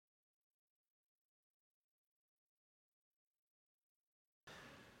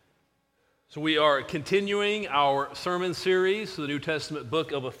So we are continuing our sermon series to the New Testament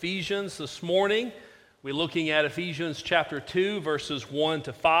book of Ephesians. This morning, we're looking at Ephesians chapter 2, verses 1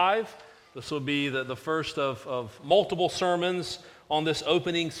 to 5. This will be the first of multiple sermons on this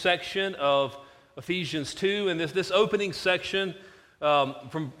opening section of Ephesians 2. And this opening section,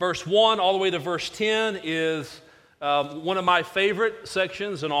 from verse 1 all the way to verse 10, is one of my favorite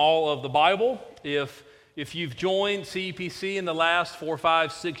sections in all of the Bible. If you've joined CEPC in the last 4,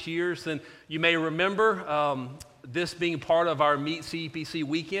 5, 6 years, then you may remember this being part of our Meet CEPC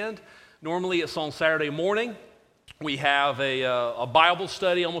weekend. Normally it's on Saturday morning. We have a Bible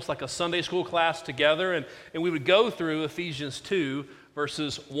study, almost like a Sunday school class together, and we would go through Ephesians 2,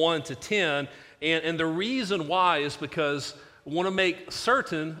 verses 1 to 10. And the reason why is because I want to make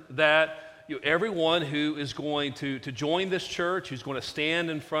certain that everyone who is going to join this church, who's going to stand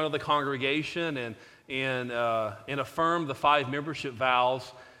in front of the congregation and affirm the 5 membership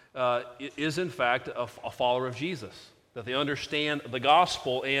vows, is in fact a follower of Jesus, that they understand the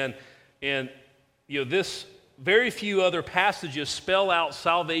gospel, and this very few other passages spell out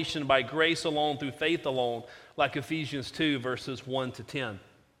salvation by grace alone through faith alone, like Ephesians 2 verses 1 to 10.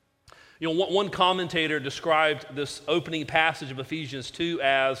 One commentator described this opening passage of Ephesians 2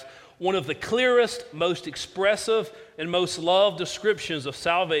 as one of the clearest, most expressive, and most loved descriptions of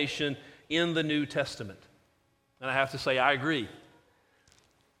salvation in the New Testament. And I have to say, I agree.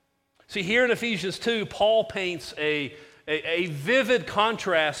 See, here in Ephesians 2, Paul paints a vivid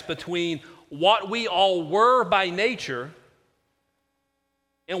contrast between what we all were by nature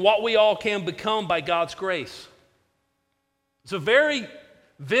and what we all can become by God's grace. It's a very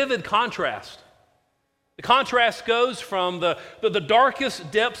vivid contrast. The contrast goes from the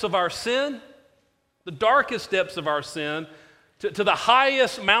darkest depths of our sin, to the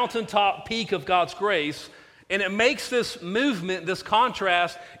highest mountaintop peak of God's grace, and it makes this movement, this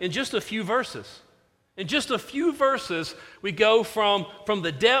contrast, in just a few verses. In just a few verses, we go from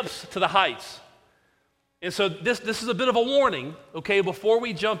the depths to the heights. And so this is a bit of a warning, okay, before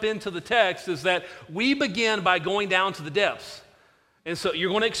we jump into the text, is that we begin by going down to the depths. And so you're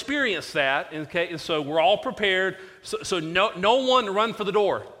going to experience that, okay, and so we're all prepared, so no one run for the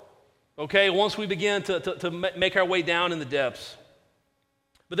door, okay, once we begin to make our way down in the depths.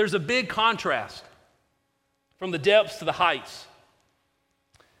 But there's a big contrast from the depths to the heights.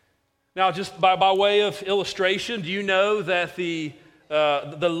 Now, just by way of illustration, do you know that the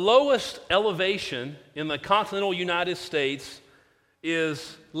lowest elevation in the continental United States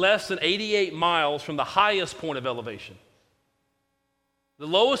is less than 88 miles from the highest point of elevation? The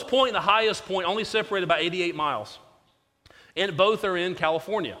lowest point and the highest point only separated by 88 miles, and both are in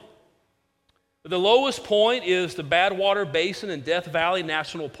California. The lowest point is the Badwater Basin in Death Valley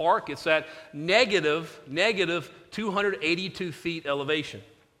National Park. It's at negative 282 feet elevation.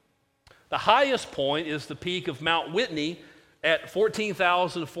 The highest point is the peak of Mount Whitney at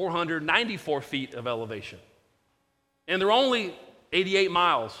 14,494 feet of elevation. And they're only 88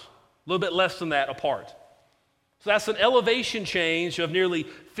 miles, a little bit less than that apart. So that's an elevation change of nearly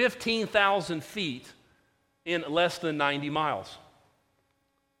 15,000 feet in less than 90 miles.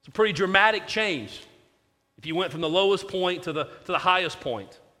 It's a pretty dramatic change if you went from the lowest point to the highest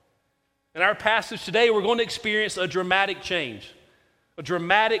point. In our passage today, we're going to experience a dramatic change, a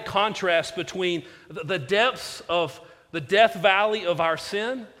dramatic contrast between the depths of the death valley of our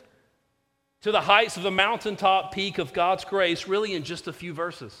sin to the heights of the mountaintop peak of God's grace, really in just a few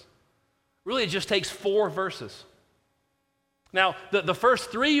verses. Really, it just takes 4 verses. Now, the first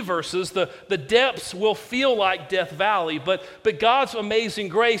 3 verses, the depths will feel like Death Valley, but God's amazing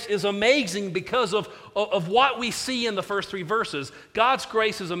grace is amazing because of what we see in the first 3 verses. God's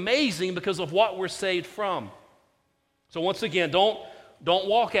grace is amazing because of what we're saved from. So once again, don't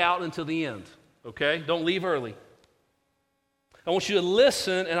walk out until the end, okay? Don't leave early. I want you to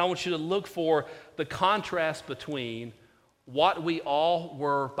listen, and I want you to look for the contrast between what we all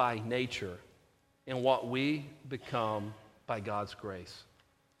were by nature and what we become by God's grace.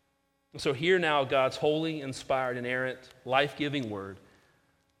 And so hear now God's holy, inspired, inerrant, life-giving word.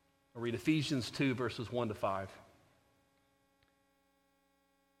 I'll read Ephesians 2, verses 1 to 5.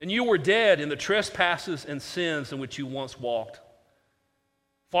 And you were dead in the trespasses and sins in which you once walked,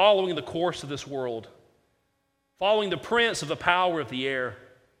 following the course of this world, following the prince of the power of the air,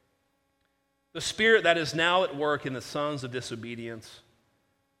 the spirit that is now at work in the sons of disobedience,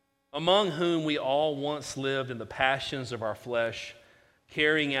 among whom we all once lived in the passions of our flesh,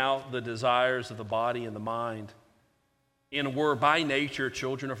 carrying out the desires of the body and the mind, and were by nature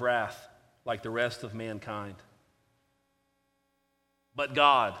children of wrath, like the rest of mankind. But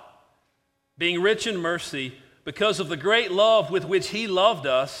God, being rich in mercy, because of the great love with which He loved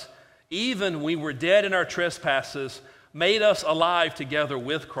us, even when we were dead in our trespasses, made us alive together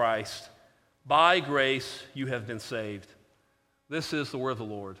with Christ. By grace you have been saved. This is the word of the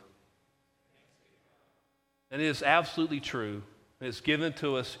Lord. And it is absolutely true. And it's given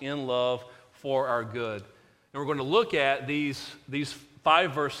to us in love for our good. And we're going to look at these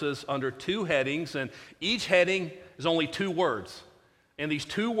 5 verses under 2 headings, and each heading is only 2 words. And these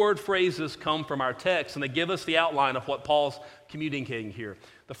 2-word phrases come from our text, and they give us the outline of what Paul's communicating here.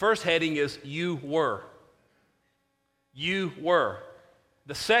 The first heading is you were. You were.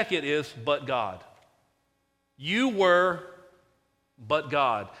 The second is but God. You were, but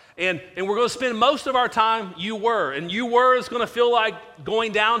God. And we're going to spend most of our time you were. And you were is going to feel like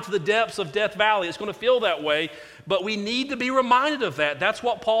going down to the depths of Death Valley. It's going to feel that way. But we need to be reminded of that. That's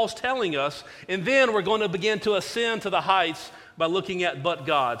what Paul's telling us. And then we're going to begin to ascend to the heights by looking at but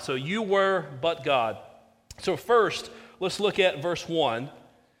God. So you were, but God. So first, let's look at verse 1.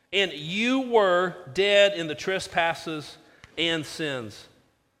 And you were dead in the trespasses and sins.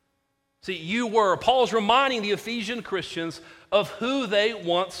 See, you were. Paul's reminding the Ephesian Christians of who they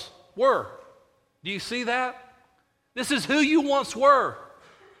once were. Do you see that? This is who you once were.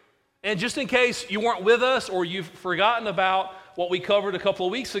 And just in case you weren't with us or you've forgotten about what we covered a couple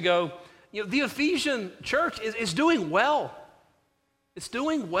of weeks ago, the Ephesian church is doing well. It's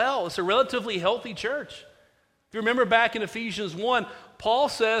doing well. It's a relatively healthy church. If you remember back in Ephesians 1, Paul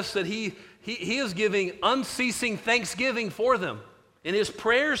says that he is giving unceasing thanksgiving for them in his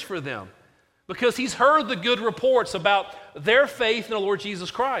prayers for them because he's heard the good reports about their faith in the Lord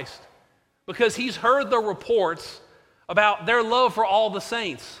Jesus Christ, because he's heard the reports about their love for all the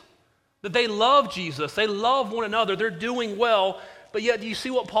saints, that they love Jesus, they love one another, they're doing well, but yet do you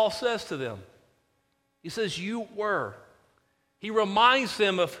see what Paul says to them? He says, you were. He reminds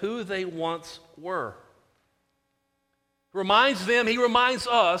them of who they once were. He reminds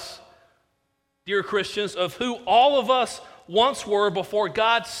us, dear Christians, of who all of us once were before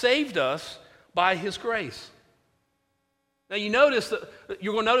God saved us by his grace. Now you're going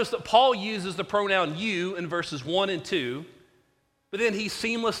to notice that Paul uses the pronoun you in verses 1 and 2, but then he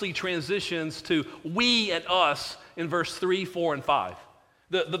seamlessly transitions to we and us in verse 3, 4, and 5.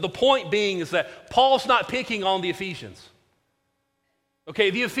 The point being is that Paul's not picking on the Ephesians. Okay,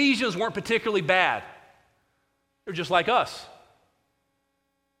 the Ephesians weren't particularly bad. They're just like us.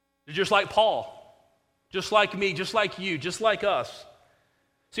 They're just like Paul. Just like me, just like you, just like us.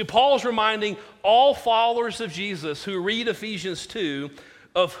 See, Paul's reminding all followers of Jesus who read Ephesians 2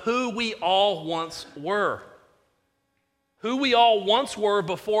 of who we all once were. Who we all once were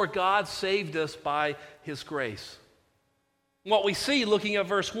before God saved us by his grace. What we see looking at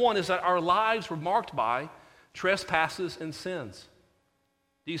verse 1 is that our lives were marked by trespasses and sins.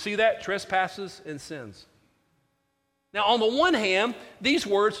 Do you see that? Trespasses and sins. Now, on the one hand, these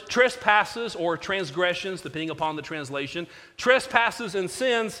words, trespasses or transgressions, depending upon the translation, trespasses and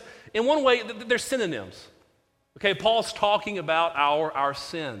sins, in one way, they're synonyms. Okay, Paul's talking about our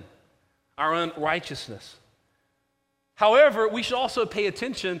sin, our unrighteousness. However, we should also pay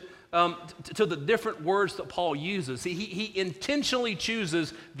attention to the different words that Paul uses. See, he intentionally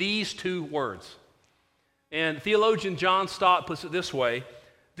chooses these 2 words. And theologian John Stott puts it this way: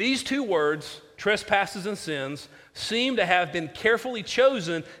 these 2 words, trespasses and sins, seem to have been carefully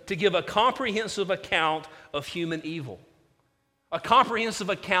chosen to give a comprehensive account of human evil, a comprehensive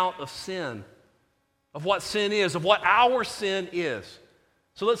account of sin, of what sin is, of what our sin is.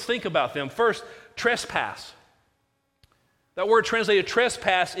 So let's think about them. First, trespass. That word translated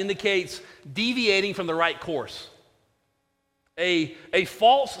trespass indicates deviating from the right course, a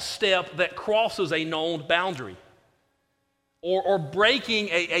false step that crosses a known boundary, or breaking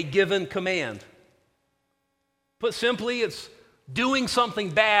a given command. Put simply, it's doing something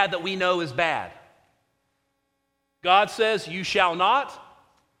bad that we know is bad. God says, you shall not,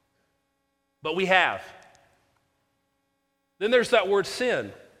 but we have. Then there's that word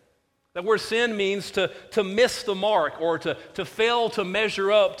sin. That word sin means to miss the mark or to fail to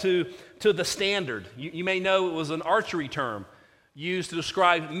measure up to the standard. You may know it was an archery term used to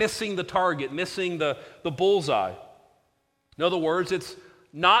describe missing the target, missing the bullseye. In other words, it's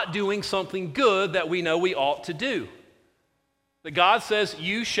not doing something good that we know we ought to do. That God says,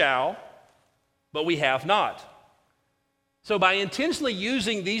 you shall, but we have not. So by intentionally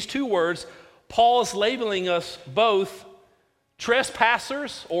using these 2 words, Paul is labeling us both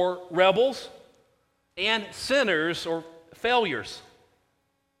trespassers or rebels and sinners or failures.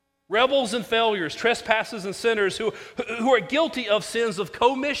 Rebels and failures, trespassers and sinners who are guilty of sins of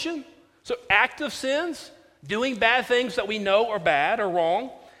commission, so active sins, doing bad things that we know are bad or wrong,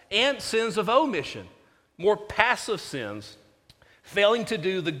 and sins of omission, more passive sins, failing to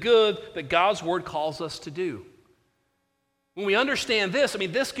do the good that God's Word calls us to do. When we understand this,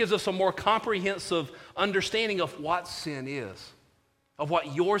 this gives us a more comprehensive understanding of what sin is, of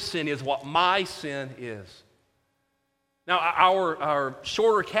what your sin is, what my sin is. Now, our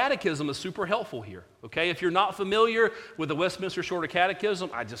shorter catechism is super helpful here, okay? If you're not familiar with the Westminster Shorter Catechism,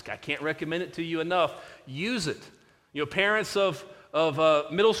 I can't recommend it to you enough. Use it. Parents of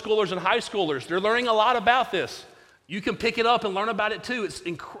middle schoolers and high schoolers, they're learning a lot about this. You can pick it up and learn about it too. It's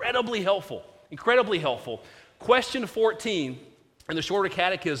incredibly helpful, incredibly helpful. Question 14 in the Shorter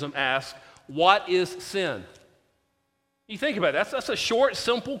Catechism asks, what is sin? You think about it, that's a short,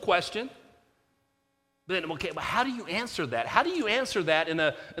 simple question. Then, okay, but how do you answer that? How do you answer that in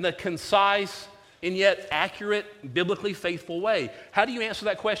a concise and yet accurate, biblically faithful way? How do you answer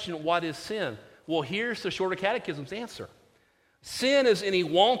that question, what is sin? Well, here's the Shorter Catechism's answer. Sin is any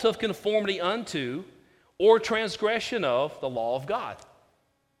want of conformity unto or transgression of the law of God.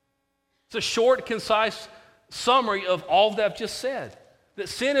 It's a short, concise summary of all that I've just said. That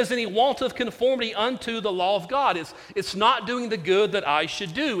sin is any want of conformity unto the law of God. It's not doing the good that I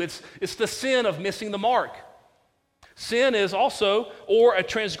should do. It's the sin of missing the mark. Sin is also, or a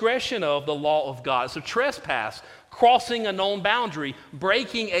transgression of the law of God. It's a trespass, crossing a known boundary,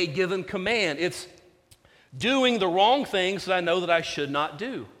 breaking a given command. It's doing the wrong things that I know that I should not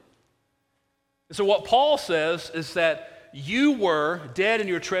do. And so what Paul says is that you were dead in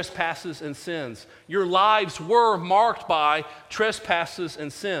your trespasses and sins. Your lives were marked by trespasses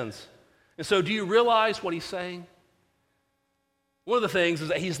and sins. And so do you realize what he's saying? One of the things is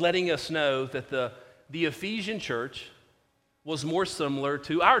that he's letting us know that the Ephesian church was more similar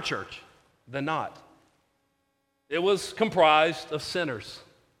to our church than not. It was comprised of sinners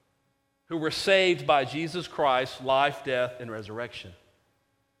who were saved by Jesus Christ's life, death, and resurrection.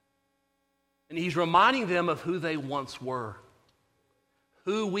 And he's reminding them of who they once were,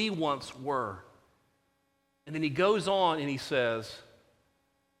 who we once were. And then he goes on and he says,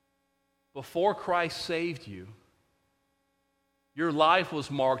 before Christ saved you, your life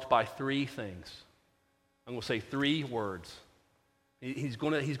was marked by three things. I'm going to say three words. He's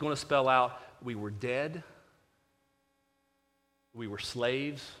going to spell out, we were dead, we were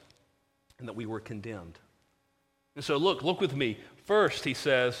slaves, and that we were condemned. And so look with me. First, he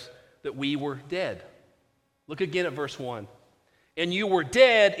says that we were dead. Look again at verse 1. And you were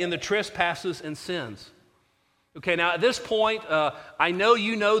dead in the trespasses and sins. Okay, now at this point, I know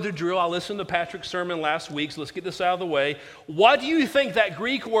you know the drill. I listened to Patrick's sermon last week, so let's get this out of the way. What do you think that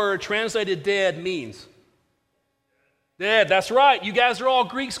Greek word translated dead means? Dead, that's right. You guys are all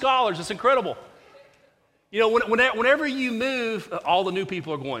Greek scholars. It's incredible. Whenever you move, all the new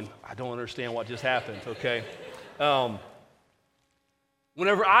people are going, I don't understand what just happened, okay?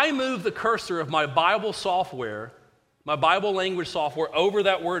 Whenever I move the cursor of my Bible software, my Bible language software, over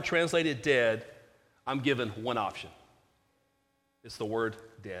that word translated dead, I'm given one option. It's the word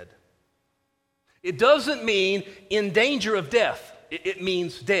dead. It doesn't mean in danger of death. It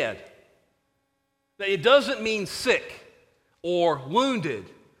means dead. It doesn't mean sick or wounded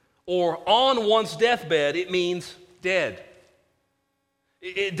or on one's deathbed. It means dead.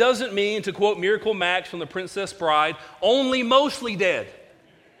 It doesn't mean, to quote Miracle Max from The Princess Bride, only mostly dead.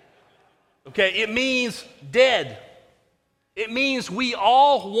 Okay, it means dead. It means we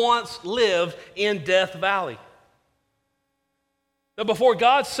all once lived in Death Valley. But before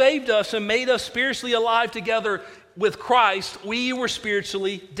God saved us and made us spiritually alive together with Christ, we were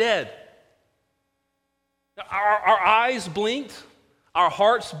spiritually dead. Our eyes blinked, our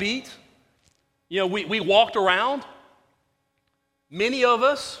hearts beat. We walked around. Many of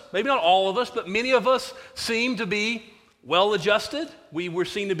us, maybe not all of us, but many of us seemed to be well-adjusted. We were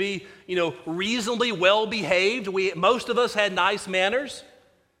seen to be, reasonably well-behaved. Most of us had nice manners.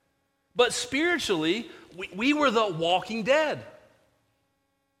 But spiritually, we were the walking dead.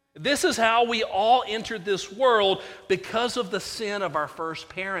 This is how we all entered this world because of the sin of our first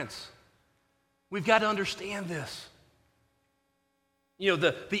parents. We've got to understand this.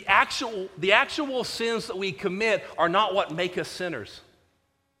 The actual sins that we commit are not what make us sinners.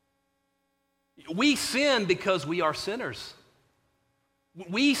 We sin because we are sinners.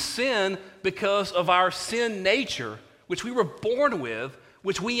 We sin because of our sin nature, which we were born with,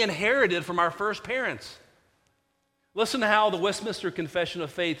 which we inherited from our first parents. Listen to how the Westminster Confession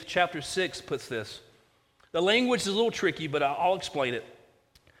of Faith, chapter 6, puts this. The language is a little tricky, but I'll explain it.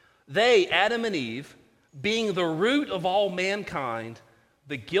 They, Adam and Eve, being the root of all mankind,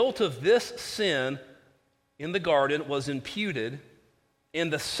 the guilt of this sin in the garden was imputed, in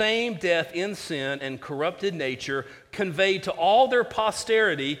the same death in sin and corrupted nature conveyed to all their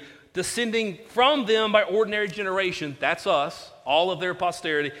posterity descending from them by ordinary generation, that's us, all of their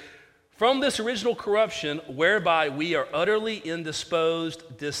posterity, from this original corruption, whereby we are utterly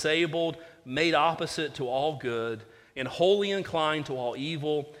indisposed, disabled, made opposite to all good, and wholly inclined to all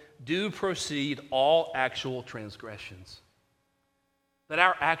evil, do proceed all actual transgressions. That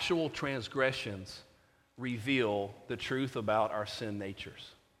our actual transgressions reveal the truth about our sin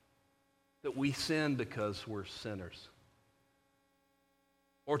natures. That we sin because we're sinners.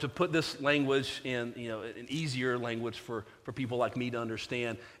 Or to put this language in, an easier language for people like me to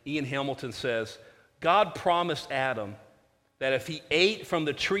understand, Ian Hamilton says, God promised Adam that if he ate from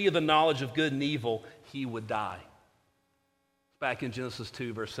the tree of the knowledge of good and evil, he would die. Back in Genesis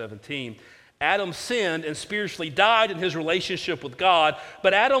 2, verse 17. Adam sinned and spiritually died in his relationship with God,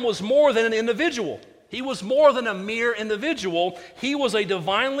 but Adam was more than an individual. He was more than a mere individual. He was a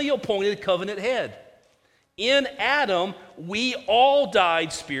divinely appointed covenant head. In Adam, we all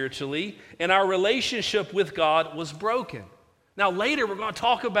died spiritually, and our relationship with God was broken. Now, later, we're going to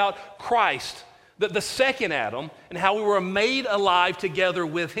talk about Christ, the second Adam, and how we were made alive together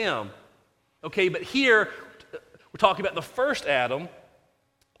with him. Okay, but here, we're talking about the first Adam.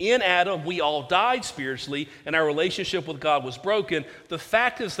 In Adam, we all died spiritually, and our relationship with God was broken. The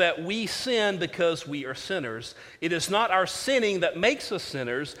fact is that we sin because we are sinners. It is not our sinning that makes us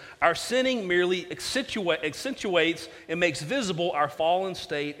sinners. Our sinning merely accentuates and makes visible our fallen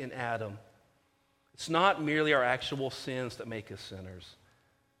state in Adam. It's not merely our actual sins that make us sinners.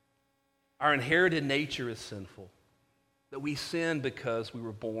 Our inherited nature is sinful, that we sin because we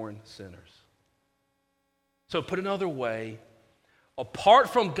were born sinners. So put another way, apart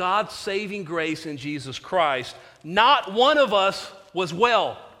from God's saving grace in Jesus Christ, not one of us was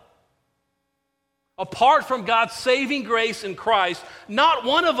well. Apart from God's saving grace in Christ, not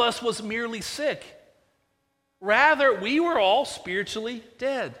one of us was merely sick. Rather, we were all spiritually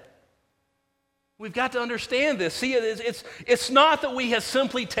dead. We've got to understand this. See, it's not that we have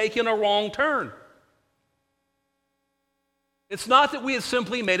simply taken a wrong turn. It's not that we have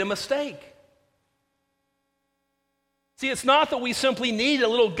simply made a mistake. See, it's not that we simply need a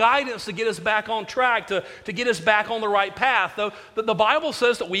little guidance to get us back on track, to get us back on the right path, though the Bible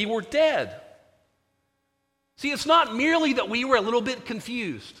says that we were dead. See, it's not merely that we were a little bit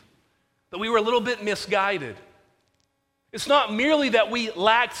confused, that we were a little bit misguided. It's not merely that we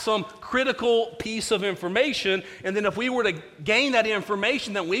lacked some critical piece of information, and then if we were to gain that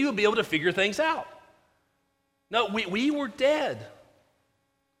information, then we would be able to figure things out. No, we were dead.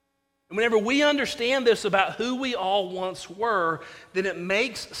 And whenever we understand this about who we all once were, then it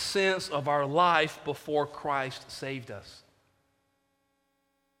makes sense of our life before Christ saved us.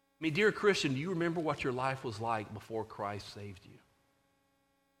 I mean, dear Christian, do you remember what your life was like before Christ saved you?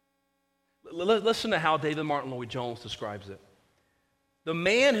 Listen to how David Martin Lloyd-Jones describes it. The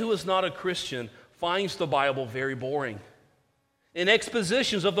man who is not a Christian finds the Bible very boring, and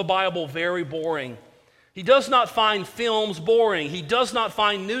expositions of the Bible very boring. He does not find films boring. He does not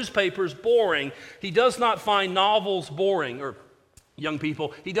find newspapers boring. He does not find novels boring, or young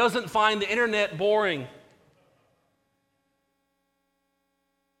people, he doesn't find the internet boring.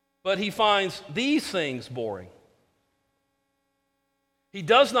 But he finds these things boring. He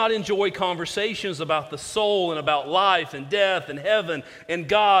does not enjoy conversations about the soul and about life and death and heaven and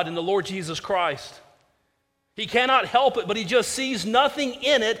God and the Lord Jesus Christ. He cannot help it, but he just sees nothing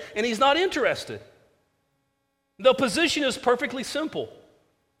in it, and he's not interested. The position is perfectly simple.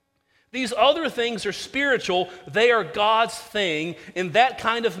 These other things are spiritual. They are God's thing, and that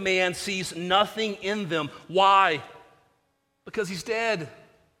kind of man sees nothing in them. Why? Because he's dead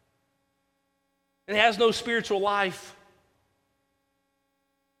and has no spiritual life.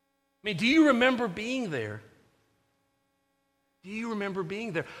 I mean, do you remember being there? Do you remember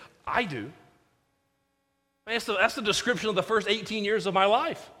being there? I do. I mean, that's the description of the first 18 years of my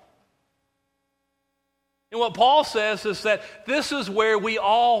life. And what Paul says is that this is where we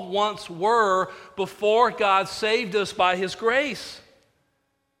all once were before God saved us by his grace.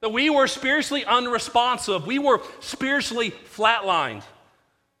 That we were spiritually unresponsive. We were spiritually flatlined,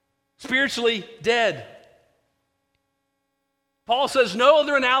 spiritually dead. Paul says no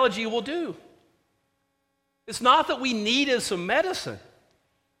other analogy will do. It's not that we needed some medicine.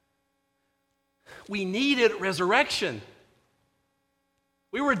 We needed resurrection.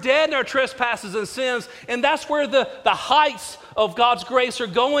 We were dead in our trespasses and sins, and that's where the heights of God's grace are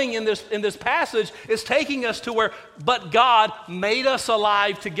going in this passage, is taking us to where, but God made us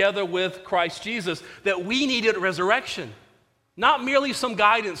alive together with Christ Jesus, that we needed resurrection. Not merely some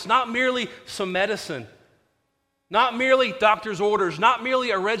guidance, not merely some medicine, not merely doctor's orders, not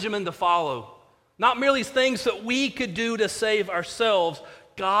merely a regimen to follow, not merely things that we could do to save ourselves.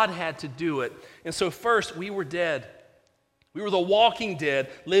 God had to do it. And so first, we were dead. We were the walking dead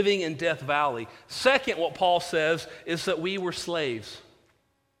living in Death Valley. Second, what Paul says is that we were slaves.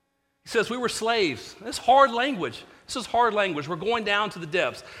 He says we were slaves. That's hard language. This is hard language. We're going down to the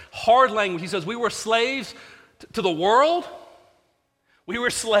depths. Hard language. He says we were slaves to the world. We were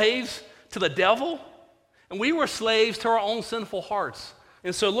slaves to the devil. And we were slaves to our own sinful hearts.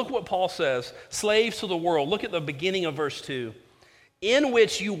 And so look what Paul says. Slaves to the world. Look at the beginning of verse 2. In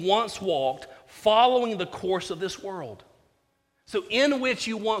which you once walked, following the course of this world. So in which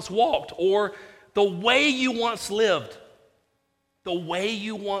you once walked, or the way you once lived. The way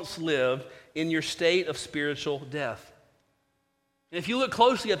you once lived in your state of spiritual death. And if you look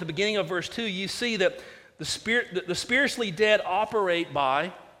closely at the beginning of verse 2, you see that the spiritually dead operate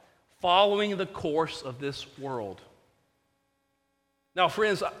by following the course of this world. Now,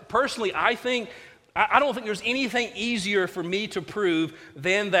 friends, personally, I don't think there's anything easier for me to prove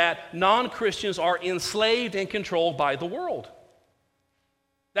than that non-Christians are enslaved and controlled by the world.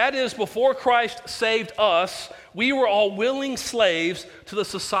 That is, before Christ saved us, we were all willing slaves to the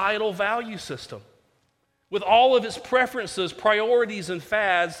societal value system, with all of its preferences, priorities, and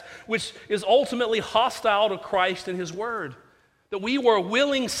fads, which is ultimately hostile to Christ and His Word. That we were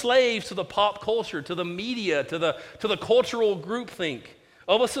willing slaves to the pop culture, to the media, to the cultural groupthink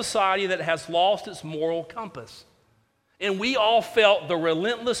of a society that has lost its moral compass. And we all felt the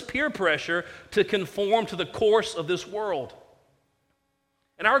relentless peer pressure to conform to the course of this world.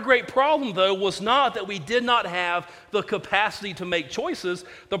 And our great problem, though, was not that we did not have the capacity to make choices.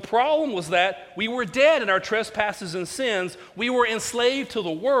 The problem was that we were dead in our trespasses and sins. We were enslaved to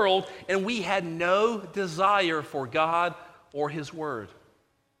the world, and we had no desire for God or His Word.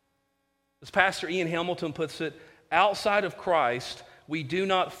 As Pastor Ian Hamilton puts it, outside of Christ, we do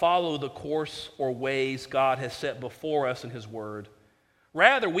not follow the course or ways God has set before us in His Word.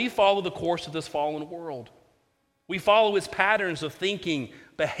 Rather, we follow the course of this fallen world. We follow its patterns of thinking,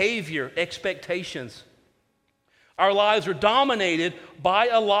 behavior, expectations. Our lives are dominated by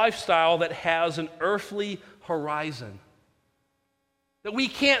a lifestyle that has an earthly horizon that we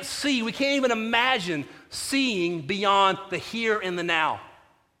can't see, we can't even imagine seeing beyond the here and the now,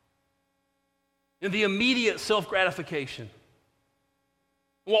 and the immediate self-gratification,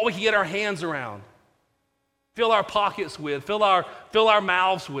 what we can get our hands around, fill our pockets with, fill our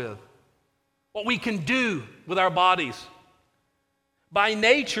mouths with, what we can do with our bodies. By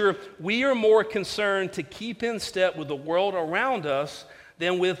nature, we are more concerned to keep in step with the world around us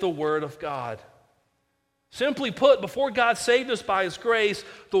than with the Word of God. Simply put, before God saved us by His grace,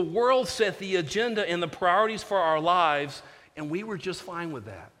 the world set the agenda and the priorities for our lives, and we were just fine with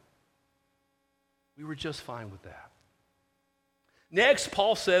that. We were just fine with that. Next,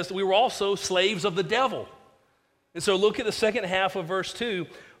 Paul says that we were also slaves of the devil. And so look at the second half of verse 2.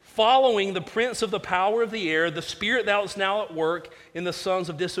 Following the prince of the power of the air, the spirit that is now at work in the sons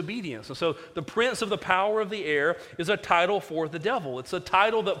of disobedience. And so the prince of the power of the air is a title for the devil. It's a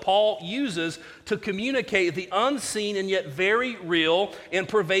title that Paul uses to communicate the unseen and yet very real and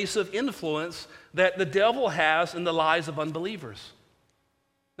pervasive influence that the devil has in the lives of unbelievers.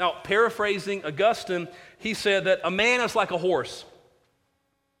 Now, paraphrasing Augustine, he said that a man is like a horse.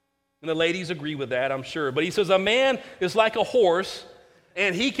 And the ladies agree with that, I'm sure. But he says a man is like a horse,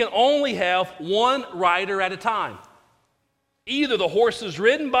 and he can only have one rider at a time. Either the horse is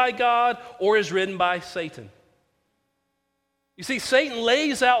ridden by God or is ridden by Satan. You see, Satan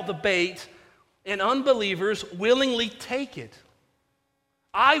lays out the bait, and unbelievers willingly take it.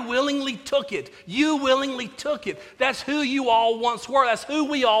 I willingly took it. You willingly took it. That's who you all once were. That's who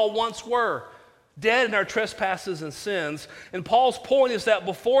we all once were. Dead in our trespasses and sins. And Paul's point is that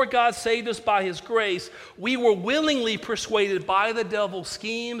before God saved us by His grace, we were willingly persuaded by the devil's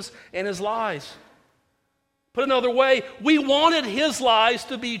schemes and his lies. Put another way, we wanted his lies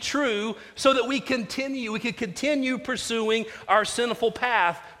to be true so that we could continue pursuing our sinful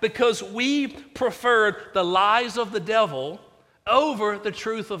path because we preferred the lies of the devil over the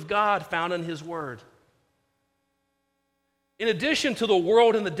truth of God found in His Word. In addition to the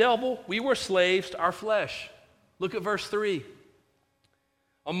world and the devil, we were slaves to our flesh. Look at verse 3.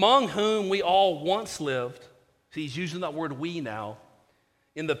 Among whom we all once lived, see, he's using that word we now,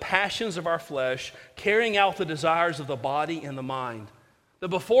 in the passions of our flesh, carrying out the desires of the body and the mind. That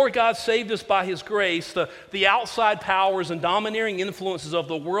before God saved us by His grace, the outside powers and domineering influences of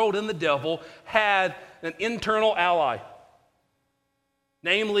the world and the devil had an internal ally,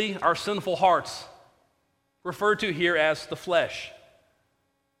 namely our sinful hearts, referred to here as the flesh.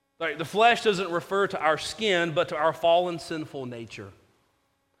 Right, the flesh doesn't refer to our skin, but to our fallen sinful nature.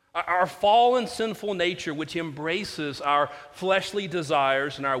 Our fallen, sinful nature, which embraces our fleshly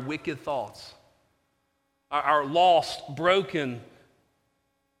desires and our wicked thoughts. Our lost, broken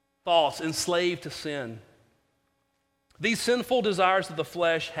thoughts, enslaved to sin. These sinful desires of the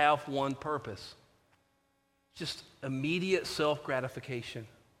flesh have one purpose. Just immediate self-gratification.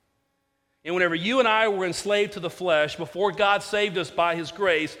 And whenever you and I were enslaved to the flesh, before God saved us by His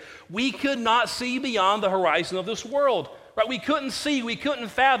grace, we could not see beyond the horizon of this world. Right? We couldn't see, we couldn't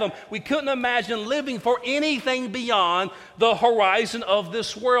fathom, we couldn't imagine living for anything beyond the horizon of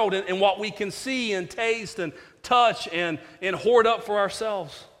this world and what we can see and taste and touch and hoard up for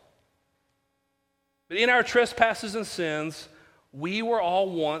ourselves. But in our trespasses and sins, we were all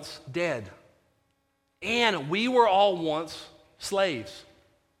once dead. And we were all once slaves.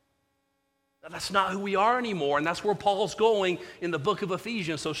 That's not who we are anymore, and that's where Paul's going in the book of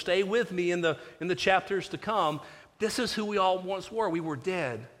Ephesians. So stay with me in the chapters to come. This is who we all once were. We were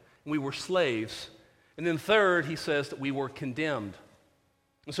dead, and we were slaves. And then third, he says that we were condemned.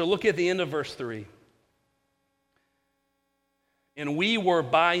 And so look at the end of verse 3. And we were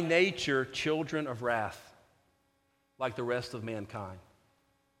by nature children of wrath, like the rest of mankind.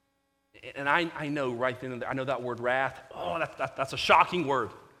 And I know right then and there, I know that word wrath. Oh, that's a shocking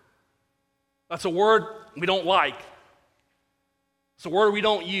word. That's a word we don't like. It's a word we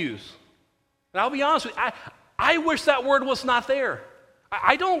don't use. And I'll be honest with you, I wish that word was not there.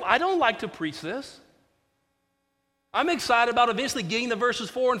 I don't like to preach this. I'm excited about eventually getting to verses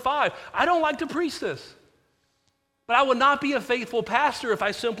 4 and 5. I don't like to preach this. But I would not be a faithful pastor if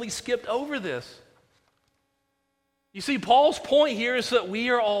I simply skipped over this. You see, Paul's point here is that we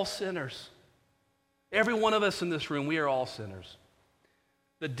are all sinners. Every one of us in this room, we are all sinners.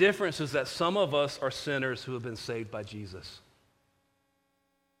 The difference is that some of us are sinners who have been saved by Jesus.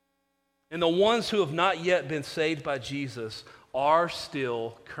 And the ones who have not yet been saved by Jesus are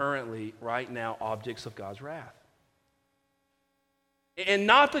still currently, right now, objects of God's wrath. And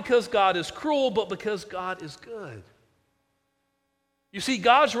not because God is cruel, but because God is good. You see,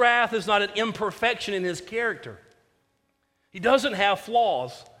 God's wrath is not an imperfection in His character. He doesn't have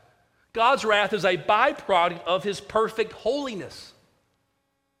flaws. God's wrath is a byproduct of His perfect holiness.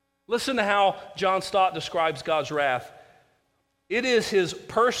 Listen to how John Stott describes God's wrath. It is His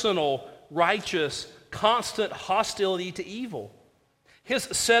personal, righteous, constant hostility to evil, His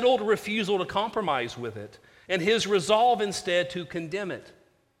settled refusal to compromise with it, and His resolve instead to condemn it.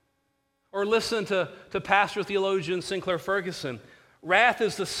 Or listen to pastor theologian Sinclair Ferguson. Wrath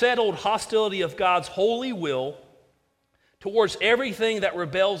is the settled hostility of God's holy will towards everything that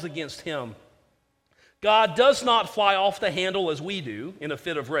rebels against Him. God does not fly off the handle as we do in a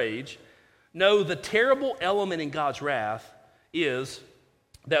fit of rage. No, the terrible element in God's wrath is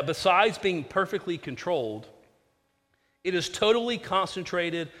that besides being perfectly controlled, it is totally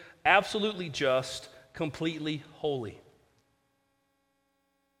concentrated, absolutely just, completely holy.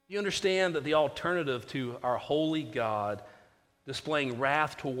 You understand that the alternative to our holy God displaying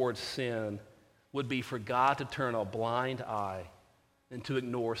wrath towards sin would be for God to turn a blind eye and to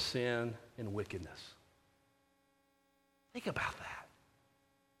ignore sin and wickedness. Think about that.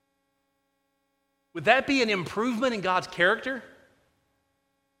 Would that be an improvement in God's character?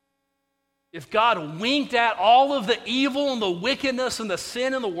 If God winked at all of the evil and the wickedness and the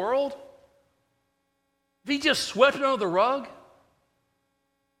sin in the world? If He just swept it under the rug?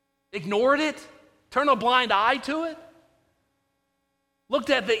 Ignored it? Turned a blind eye to it? Looked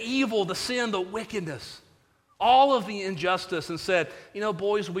at the evil, the sin, the wickedness, all of the injustice and said,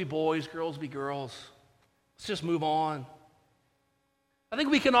 boys will be boys, girls will be girls. Let's just move on. I think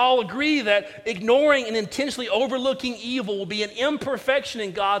we can all agree that ignoring and intentionally overlooking evil will be an imperfection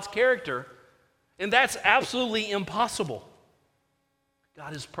in God's character, and that's absolutely impossible.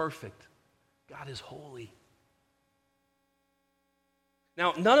 God is perfect. God is holy.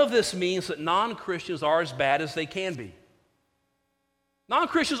 Now, none of this means that non-Christians are as bad as they can be.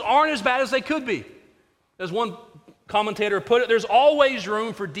 Non-Christians aren't as bad as they could be. As one commentator put it, there's always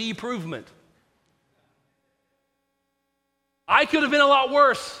room for de-improvement. I could have been a lot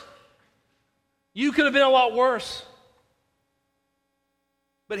worse. You could have been a lot worse.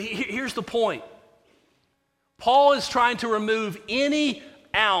 But here's the point. Paul is trying to remove any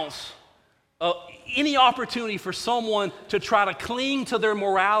ounce of any opportunity for someone to try to cling to their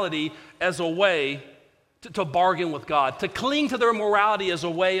morality as a way to bargain with God, to cling to their morality as a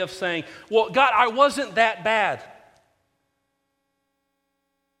way of saying, well, God, I wasn't that bad.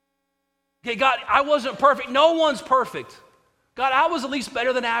 Okay, God, I wasn't perfect. No one's perfect. God, I was at least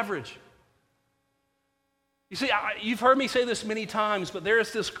better than average. You see, you've heard me say this many times, but there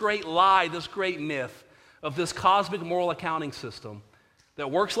is this great lie, this great myth of this cosmic moral accounting system that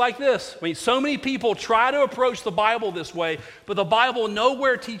works like this. I mean, so many people try to approach the Bible this way, but the Bible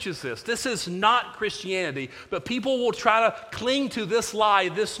nowhere teaches this. This is not Christianity, but people will try to cling to this lie,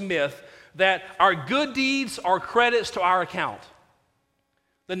 this myth, that our good deeds are credits to our account.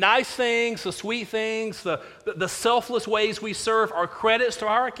 The nice things, the sweet things, the selfless ways we serve are credits to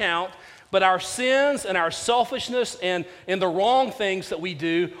our account, but our sins and our selfishness and the wrong things that we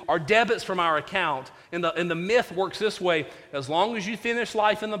do are debits from our account. And the myth works this way: as long as you finish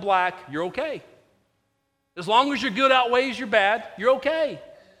life in the black, you're okay. As long as your good outweighs your bad, you're okay.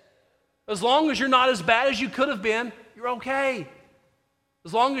 As long as you're not as bad as you could have been, you're okay.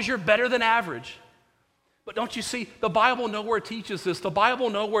 As long as you're better than average. But don't you see, the Bible nowhere teaches this. The Bible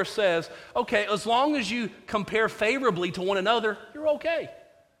nowhere says, okay, as long as you compare favorably to one another, you're okay.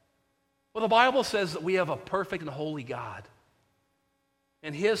 Well, the Bible says that we have a perfect and holy God.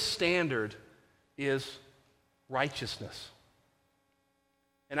 And his standard is righteousness.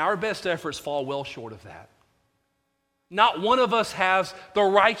 And our best efforts fall well short of that. Not one of us has the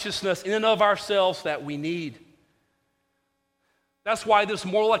righteousness in and of ourselves that we need. That's why this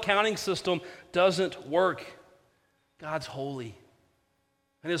moral accounting system doesn't work. God's holy,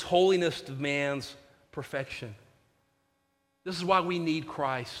 and his holiness demands perfection. This is why we need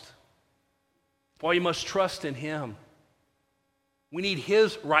Christ. Why we must trust in him. We need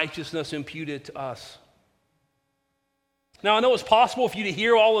his righteousness imputed to us. Now, I know it's possible for you to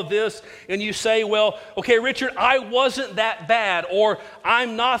hear all of this and you say, well, okay, Richard, I wasn't that bad, or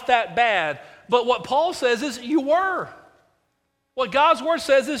I'm not that bad. But what Paul says is you were. What God's word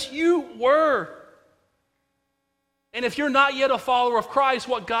says is you were. And if you're not yet a follower of Christ,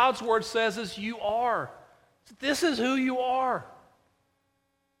 what God's word says is you are. This is who you are.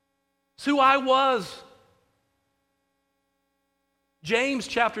 It's who I was. James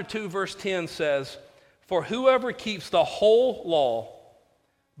chapter 2 verse 10 says, "For whoever keeps the whole law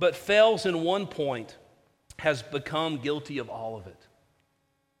but fails in one point has become guilty of all of it."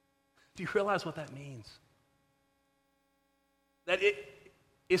 Do you realize what that means? That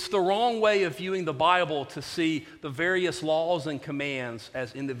it's the wrong way of viewing the Bible to see the various laws and commands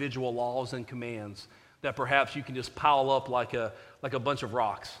as individual laws and commands that perhaps you can just pile up like a bunch of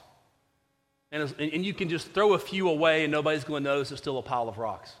rocks. And you can just throw a few away and nobody's going to notice it's still a pile of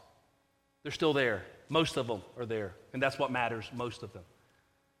rocks. They're still there. Most of them are there. And that's what matters, most of them.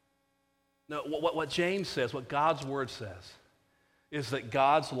 No, what James says, what God's word says, is that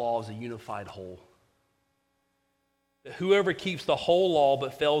God's law is a unified whole. That whoever keeps the whole law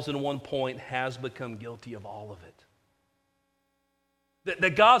but fails in one point has become guilty of all of it.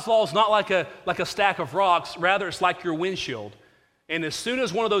 That God's law is not like a stack of rocks, rather it's like your windshield. And as soon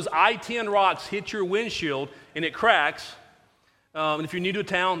as one of those I-10 rocks hits your windshield and it cracks, and if you're new to a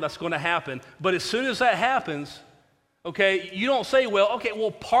town, that's going to happen. But as soon as that happens, okay, you don't say, well,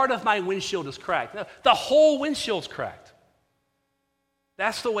 part of my windshield is cracked. No, the whole windshield's cracked.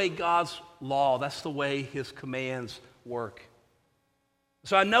 That's the way God's law, that's the way his commands work.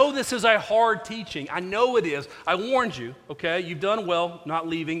 So I know this is a hard teaching. I know it is. I warned you, okay? You've done well not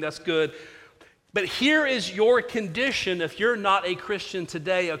leaving. That's good. But here is your condition if you're not a Christian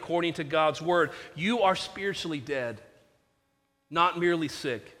today according to God's word. You are spiritually dead, not merely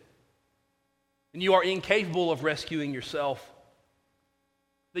sick. And you are incapable of rescuing yourself.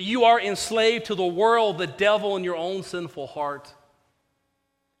 That you are enslaved to the world, the devil, and your own sinful heart.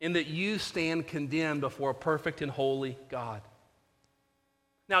 And that you stand condemned before a perfect and holy God.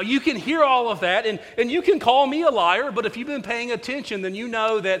 Now, you can hear all of that, and you can call me a liar, but if you've been paying attention, then you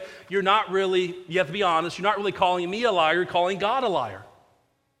know that you're not really, you have to be honest, you're not really calling me a liar, you're calling God a liar.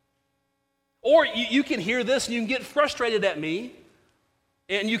 Or you can hear this and you can get frustrated at me,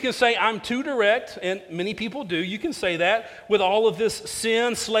 and you can say, I'm too direct, and many people do. You can say that with all of this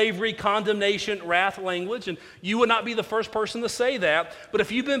sin, slavery, condemnation, wrath language, and you would not be the first person to say that. But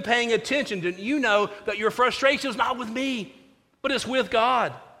if you've been paying attention, then you know that your frustration is not with me, but it's with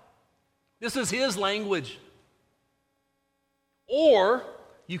God. This is his language. Or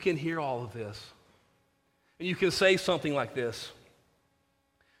you can hear all of this, and you can say something like this: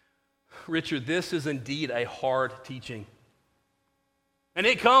 Richard, this is indeed a hard teaching. And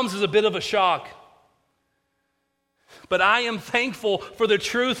it comes as a bit of a shock. But I am thankful for the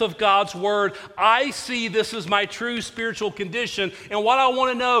truth of God's word. I see this as my true spiritual condition. And what I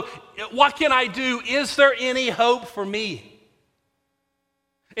want to know, what can I do? Is there any hope for me?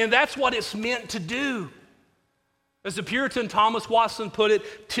 And that's what it's meant to do. As the Puritan Thomas Watson put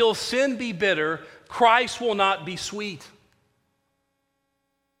it, till sin be bitter, Christ will not be sweet.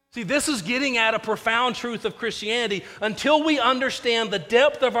 See, this is getting at a profound truth of Christianity. Until we understand the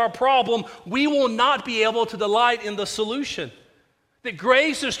depth of our problem, we will not be able to delight in the solution. That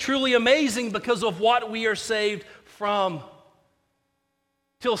grace is truly amazing because of what we are saved from.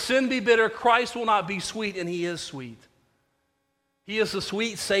 Till sin be bitter, Christ will not be sweet, and he is sweet. He is the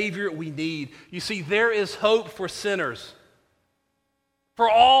sweet Savior we need. You see, there is hope for sinners. For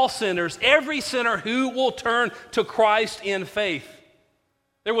all sinners, every sinner who will turn to Christ in faith.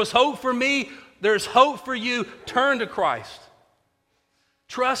 There was hope for me, there's hope for you. Turn to Christ.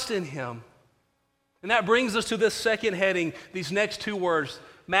 Trust in him. And that brings us to this second heading, these next two words,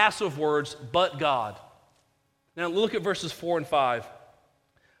 massive words, but God. Now look at verses 4 and 5.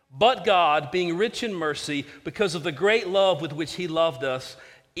 But God, being rich in mercy, because of the great love with which he loved us,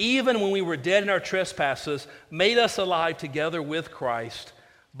 even when we were dead in our trespasses, made us alive together with Christ.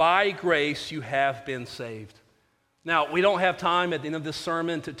 By grace you have been saved. Now, we don't have time at the end of this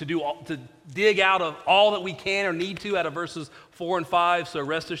sermon to dig out of all that we can or need to out of verses 4 and 5, so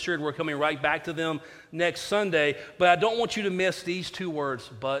rest assured we're coming right back to them next Sunday. But I don't want you to miss these two words,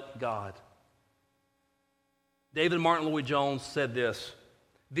 but God. David Martin Lloyd-Jones said this: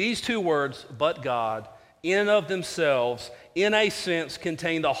 these two words, but God, in and of themselves, in a sense,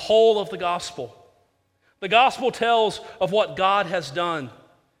 contain the whole of the gospel. The gospel tells of what God has done,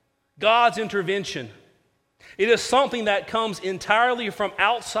 God's intervention. It is something that comes entirely from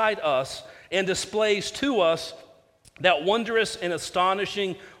outside us and displays to us that wondrous and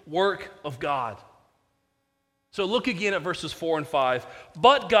astonishing work of God. So look again at verses 4 and 5.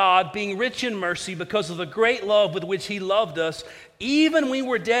 But God, being rich in mercy, because of the great love with which he loved us, even when we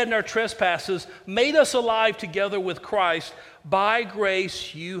were dead in our trespasses, made us alive together with Christ. By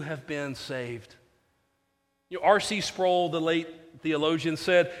grace you have been saved. R.C. Sproul, the late theologian,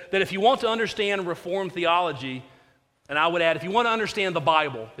 said that if you want to understand Reformed theology, and I would add, if you want to understand the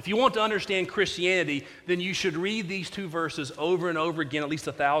Bible, if you want to understand Christianity, then you should read these two verses over and over again at least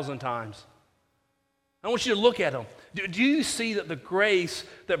 1,000 times. I want you to look at them. Do you see that the grace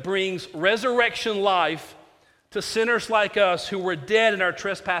that brings resurrection life to sinners like us who were dead in our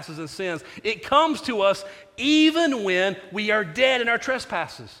trespasses and sins, it comes to us even when we are dead in our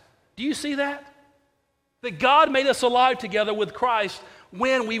trespasses? Do you see that? That God made us alive together with Christ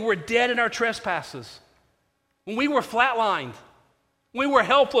when we were dead in our trespasses, when we were flatlined, when we were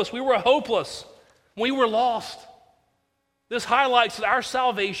helpless, we were hopeless, when we were lost. This highlights that our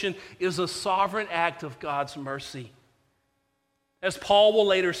salvation is a sovereign act of God's mercy. As Paul will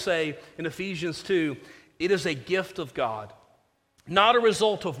later say in Ephesians 2, it is a gift of God, not a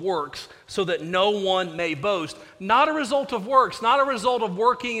result of works, so that no one may boast. Not a result of works, not a result of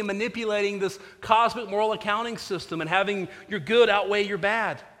working and manipulating this cosmic moral accounting system and having your good outweigh your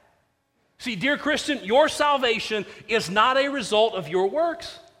bad. See, dear Christian, your salvation is not a result of your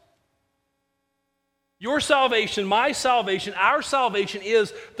works. Your salvation, my salvation, our salvation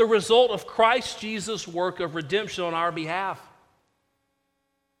is the result of Christ Jesus' work of redemption on our behalf.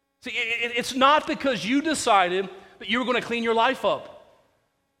 See, it's not because you decided that you were going to clean your life up.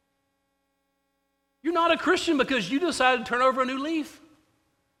 You're not a Christian because you decided to turn over a new leaf.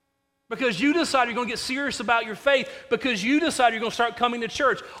 Because you decided you're going to get serious about your faith. Because you decided you're going to start coming to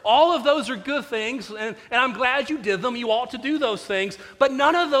church. All of those are good things, and I'm glad you did them. You ought to do those things. But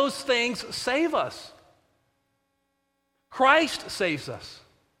none of those things save us. Christ saves us.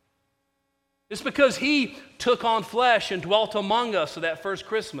 It's because he took on flesh and dwelt among us at that first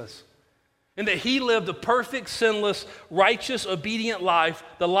Christmas. And that he lived a perfect, sinless, righteous, obedient life,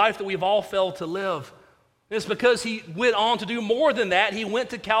 the life that we've all failed to live. And it's because he went on to do more than that. He went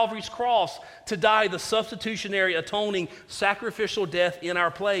to Calvary's cross to die the substitutionary, atoning, sacrificial death in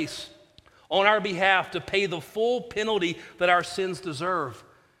our place, on our behalf, to pay the full penalty that our sins deserve.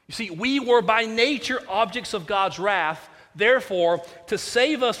 You see, we were by nature objects of God's wrath. Therefore, to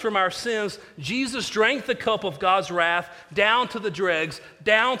save us from our sins, Jesus drank the cup of God's wrath down to the dregs,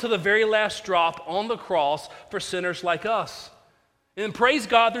 down to the very last drop on the cross for sinners like us. And praise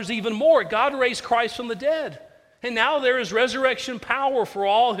God, there's even more. God raised Christ from the dead. And now there is resurrection power for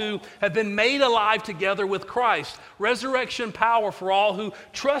all who have been made alive together with Christ. Resurrection power for all who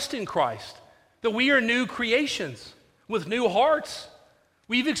trust in Christ. That we are new creations with new hearts.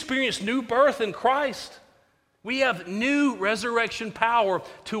 We've experienced new birth in Christ. We have new resurrection power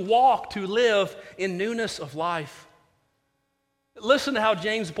to walk, to live in newness of life. Listen to how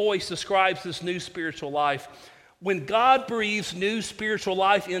James Boyce describes this new spiritual life. When God breathes new spiritual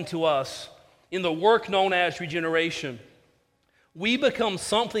life into us in the work known as regeneration, we become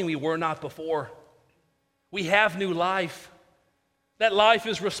something we were not before. We have new life. That life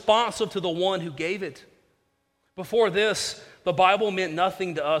is responsive to the one who gave it. Before this, the Bible meant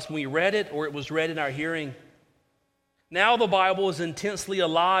nothing to us when we read it or it was read in our hearing. Now the Bible is intensely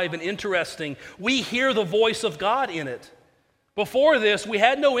alive and interesting. We hear the voice of God in it. Before this, we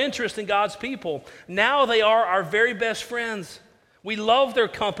had no interest in God's people. Now they are our very best friends. We love their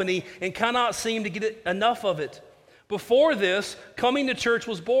company and cannot seem to get enough of it. Before this, coming to church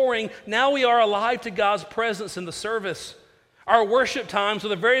was boring. Now we are alive to God's presence in the service. Our worship times are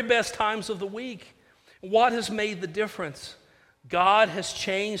the very best times of the week. What has made the difference? God has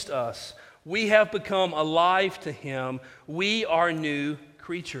changed us. We have become alive to Him. We are new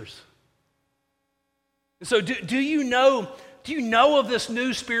creatures. And so do you know of this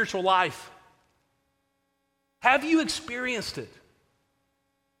new spiritual life? Have you experienced it?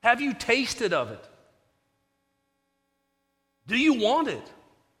 Have you tasted of it? Do you want it?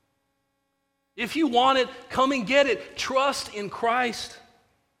 If you want it, come and get it. Trust in Christ.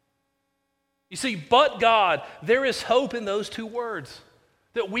 You see, but God, there is hope in those two words.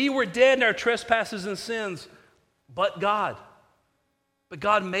 That we were dead in our trespasses and sins, but God. But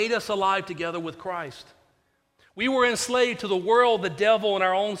God made us alive together with Christ. We were enslaved to the world, the devil, and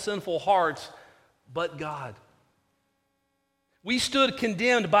our own sinful hearts, but God. We stood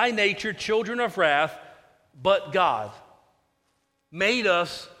condemned by nature, children of wrath, but God made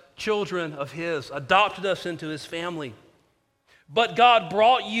us children of His, adopted us into His family. But God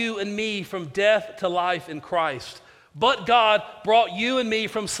brought you and me from death to life in Christ. But God brought you and me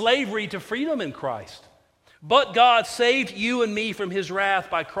from slavery to freedom in Christ. But God saved you and me from His wrath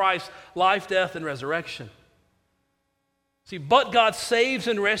by Christ's life, death, and resurrection. See, but God saves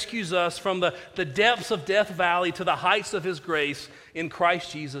and rescues us from the depths of Death Valley to the heights of His grace in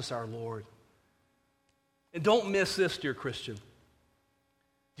Christ Jesus our Lord. And don't miss this, dear Christian.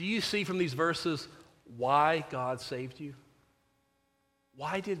 Do you see from these verses why God saved you?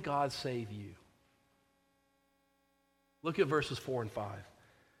 Why did God save you? Look at verses 4 and 5.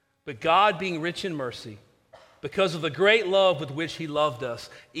 But God, being rich in mercy, because of the great love with which He loved us,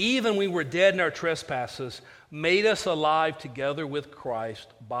 even when we were dead in our trespasses, made us alive together with Christ.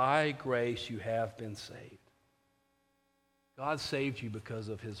 By grace you have been saved. God saved you because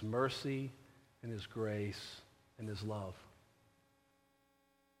of His mercy and His grace and His love.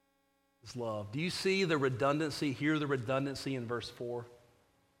 His love. Do you see the redundancy? Hear the redundancy in verse 4?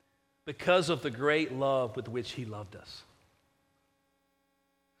 Because of the great love with which He loved us.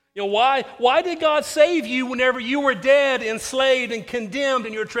 You know, why did God save you whenever you were dead, enslaved, and condemned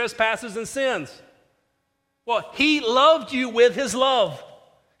in your trespasses and sins? Well, He loved you with His love.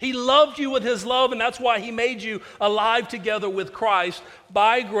 He loved you with His love, and that's why He made you alive together with Christ.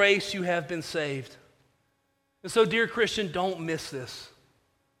 By grace you have been saved. And so, dear Christian, don't miss this.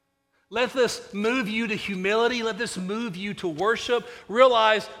 Let this move you to humility. Let this move you to worship.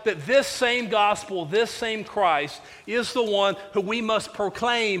 Realize that this same gospel, this same Christ, is the one who we must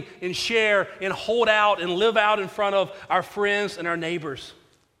proclaim and share and hold out and live out in front of our friends and our neighbors.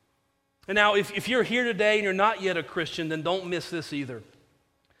 And now, if you're here today and you're not yet a Christian, then don't miss this either.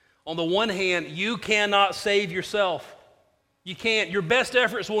 On the one hand, you cannot save yourself. You can't. Your best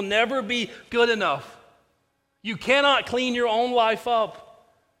efforts will never be good enough. You cannot clean your own life up.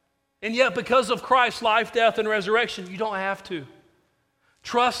 And yet, because of Christ's life, death, and resurrection, you don't have to.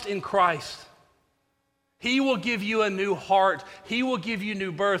 Trust in Christ. He will give you a new heart. He will give you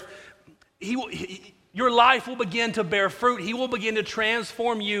new birth. Your life will begin to bear fruit. He will begin to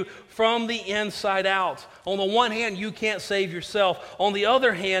transform you from the inside out. On the one hand, you can't save yourself. On the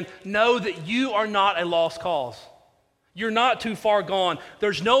other hand, know that you are not a lost cause. You're not too far gone.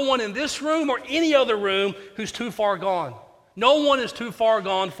 There's no one in this room or any other room who's too far gone. No one is too far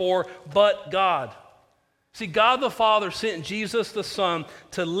gone for but God. See, God the Father sent Jesus the Son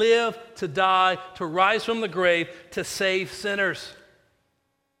to live, to die, to rise from the grave, to save sinners.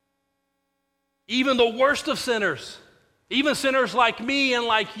 Even the worst of sinners, even sinners like me and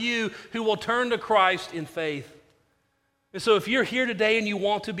like you who will turn to Christ in faith. And so if you're here today and you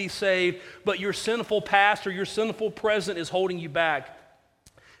want to be saved, but your sinful past or your sinful present is holding you back,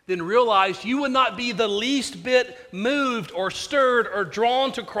 then realize you would not be the least bit moved or stirred or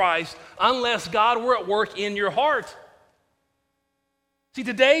drawn to Christ unless God were at work in your heart. See,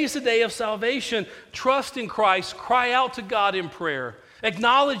 today is the day of salvation. Trust in Christ. Cry out to God in prayer.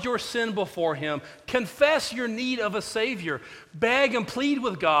 Acknowledge your sin before Him. Confess your need of a Savior. Beg and plead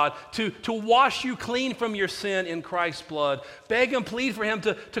with God to wash you clean from your sin in Christ's blood. Beg and plead for Him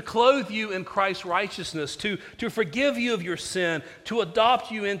to clothe you in Christ's righteousness, to forgive you of your sin, to adopt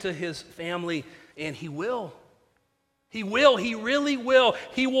you into His family, and He will. He will. He really will.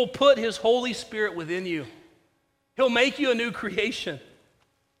 He will put His Holy Spirit within you. He'll make you a new creation.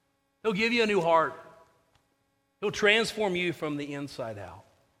 He'll give you a new heart. He'll transform you from the inside out.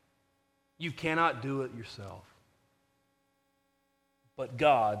 You cannot do it yourself. But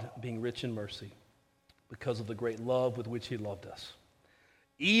God, being rich in mercy, because of the great love with which he loved us.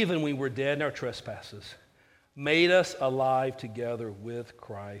 Even when we were dead in our trespasses, made us alive together with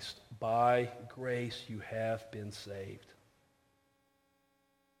Christ. By grace you have been saved.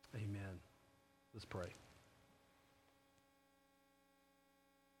 Amen. Let's pray.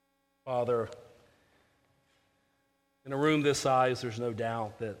 Father, in a room this size, there's no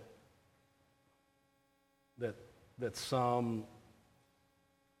doubt that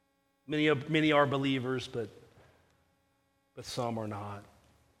many are believers, but some are not.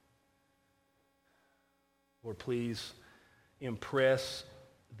 Lord, please impress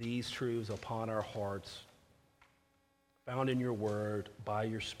these truths upon our hearts, found in your word by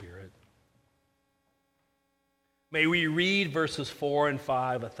your Spirit. May we read verses 4 and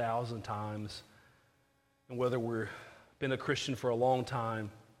 5 1,000 times, and whether we've been a Christian for a long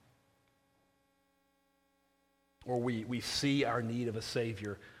time or we see our need of a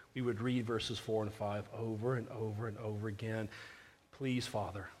Savior, we would read verses 4 and 5 over and over and over again. Please,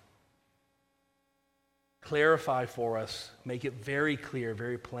 Father, clarify for us, make it very clear,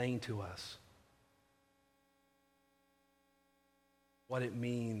 very plain to us what it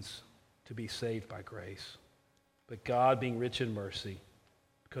means to be saved by grace. But God, being rich in mercy,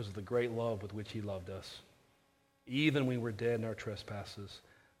 because of the great love with which he loved us, even when we were dead in our trespasses,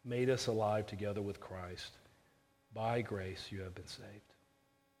 made us alive together with Christ. By grace you have been saved.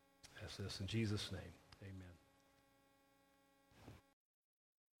 Ask this in Jesus' name. Amen.